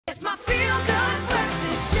It's my feel-good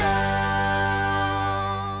breakfast show.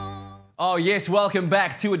 Oh yes, welcome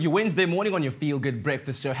back to it. Your Wednesday morning on your Feel Good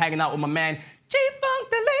Breakfast Show, hanging out with my man G-Funk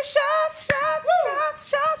Delicious.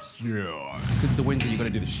 Yeah, it's because it's the Wednesday. You're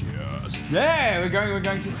gonna do the shares. Yeah, we're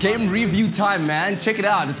going to Game review time, man. Check it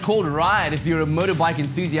out. It's called Ride. If you're a motorbike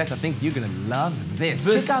enthusiast, I think you're gonna love this.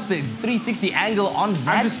 Check out the 360 angle on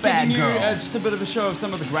that I'm just bad giving you girl. just a bit of a show of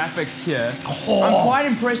some of the graphics here. Oh. I'm quite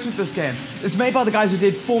impressed with this game. It's made by the guys who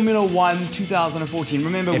did Formula 1 2014.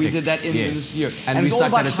 Remember, we Epic. did that in Yes. this year. And we it's all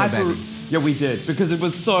sucked about at it so badly. Yeah, we did, because it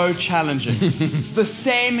was so challenging. The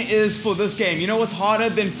same is for this game. You know what's harder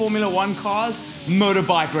than Formula 1 cars?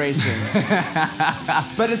 Motorbike racing.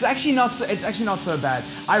 But it's actually not so bad.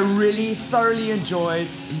 I really thoroughly enjoyed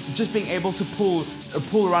just being able to pull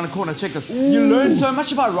around a corner. Check this. You learn so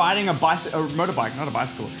much about riding a motorbike, not a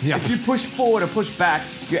bicycle. Yeah. If you push forward or push back,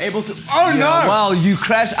 you're able to. Oh Yeah, no! well, you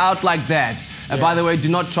crash out like that. Yeah. By the way, do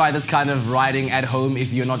not try this kind of riding at home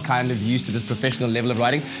if you're not kind of used to this professional level of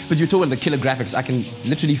riding. But you're talking about the killer graphics. I can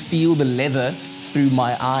literally feel the leather through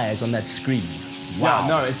my eyes on that screen. Wow. Yeah,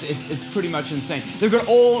 no, it's pretty much insane. They've got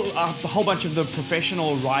a whole bunch of the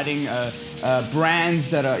professional riding brands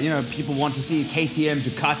that are, people want to see. KTM,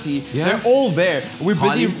 Ducati, Yeah. they're all there. We're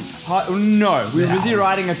busy. Harley? We're busy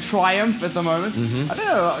riding a Triumph at the moment. I don't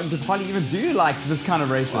know, did Harley even do like this kind of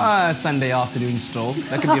racing? Sunday afternoon stroll.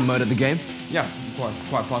 That could be a mode of the game. Yeah,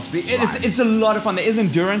 quite possibly. Right. It's a lot of fun. There is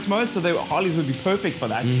endurance mode, so the Harleys would be perfect for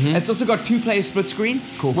that. It's also got 2-player split screen.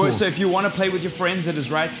 Cool. So if you want to play with your friends, it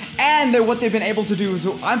is right. And what they've been able to do is,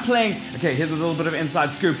 I'm playing, okay, here's a little bit of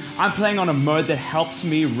inside scoop. I'm playing on a mode that helps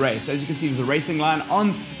me race. As you can see, there's a racing line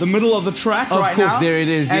on the middle of the track right now. Of course, there it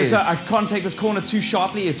is, And yes. so I can't take this corner too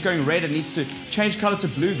sharply. It's going red. It needs to change color to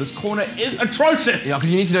blue. This corner is atrocious. Yeah,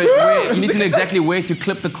 because you need to know exactly where to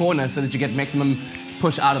clip the corner so that you get maximum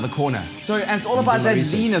push out of the corner. So, and it's all about that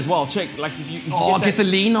lean as well. Check, like if you Get the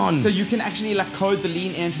lean on. So you can actually like code the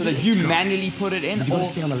lean in so that you manually put it in. But you gotta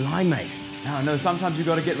stay on the line, mate. No, sometimes you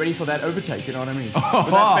gotta get ready for that overtake, you know what I mean? But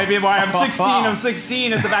that's maybe why I'm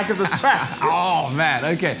 16 at the back of this track. Oh man,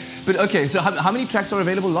 okay. But okay, so how many tracks are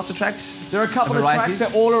available? Lots of tracks? There are a couple of variety? tracks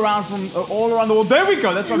that all around the world. There we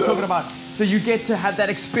go, that's what I'm talking about. So you get to have that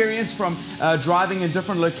experience from driving in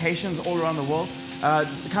different locations all around the world.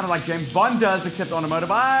 Kind of like James Bond does, except on a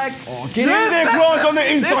motorbike. Oh, get in there, Grant, on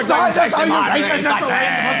the inside. That's the way it's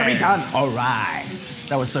supposed to be done. All right.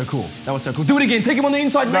 That was so cool. Do it again. Take him on the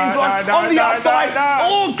inside lane, Grant. On the outside.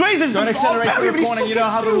 Oh, crazy. Don't accelerate through the corner. You know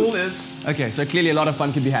how the rule is. Okay, so clearly a lot of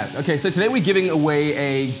fun can be had. Okay, so today we're giving away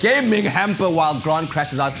a gaming hamper while Grant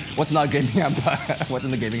crashes out. What's in our gaming hamper? What's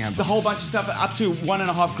in the gaming hamper? It's a whole bunch of stuff, up to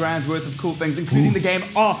 $1.5 grand worth of cool things, including the game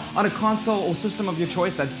on a console or system of your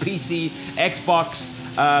choice. That's PC, Xbox,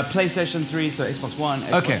 PlayStation 3, so Xbox One,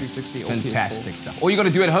 Xbox 360, or fantastic PS4. stuff. All you got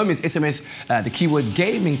to do at home is SMS the keyword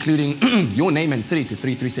game, including your name and city to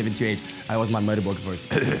 33728. That was my motorboat voice.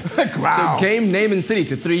 Wow. So game, name and city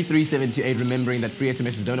to 33728, remembering that free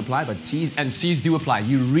SMSs don't apply, but T's and C's do apply.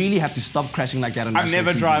 You really have to stop crashing like that on I'm national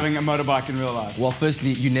never TV. driving a motorbike in real life. Well,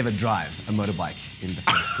 firstly, you never drive a motorbike in the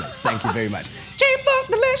first place. Thank you very much. G-Funk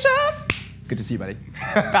Delicious! Good to see you, buddy.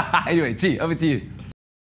 Anyway, G, over to you.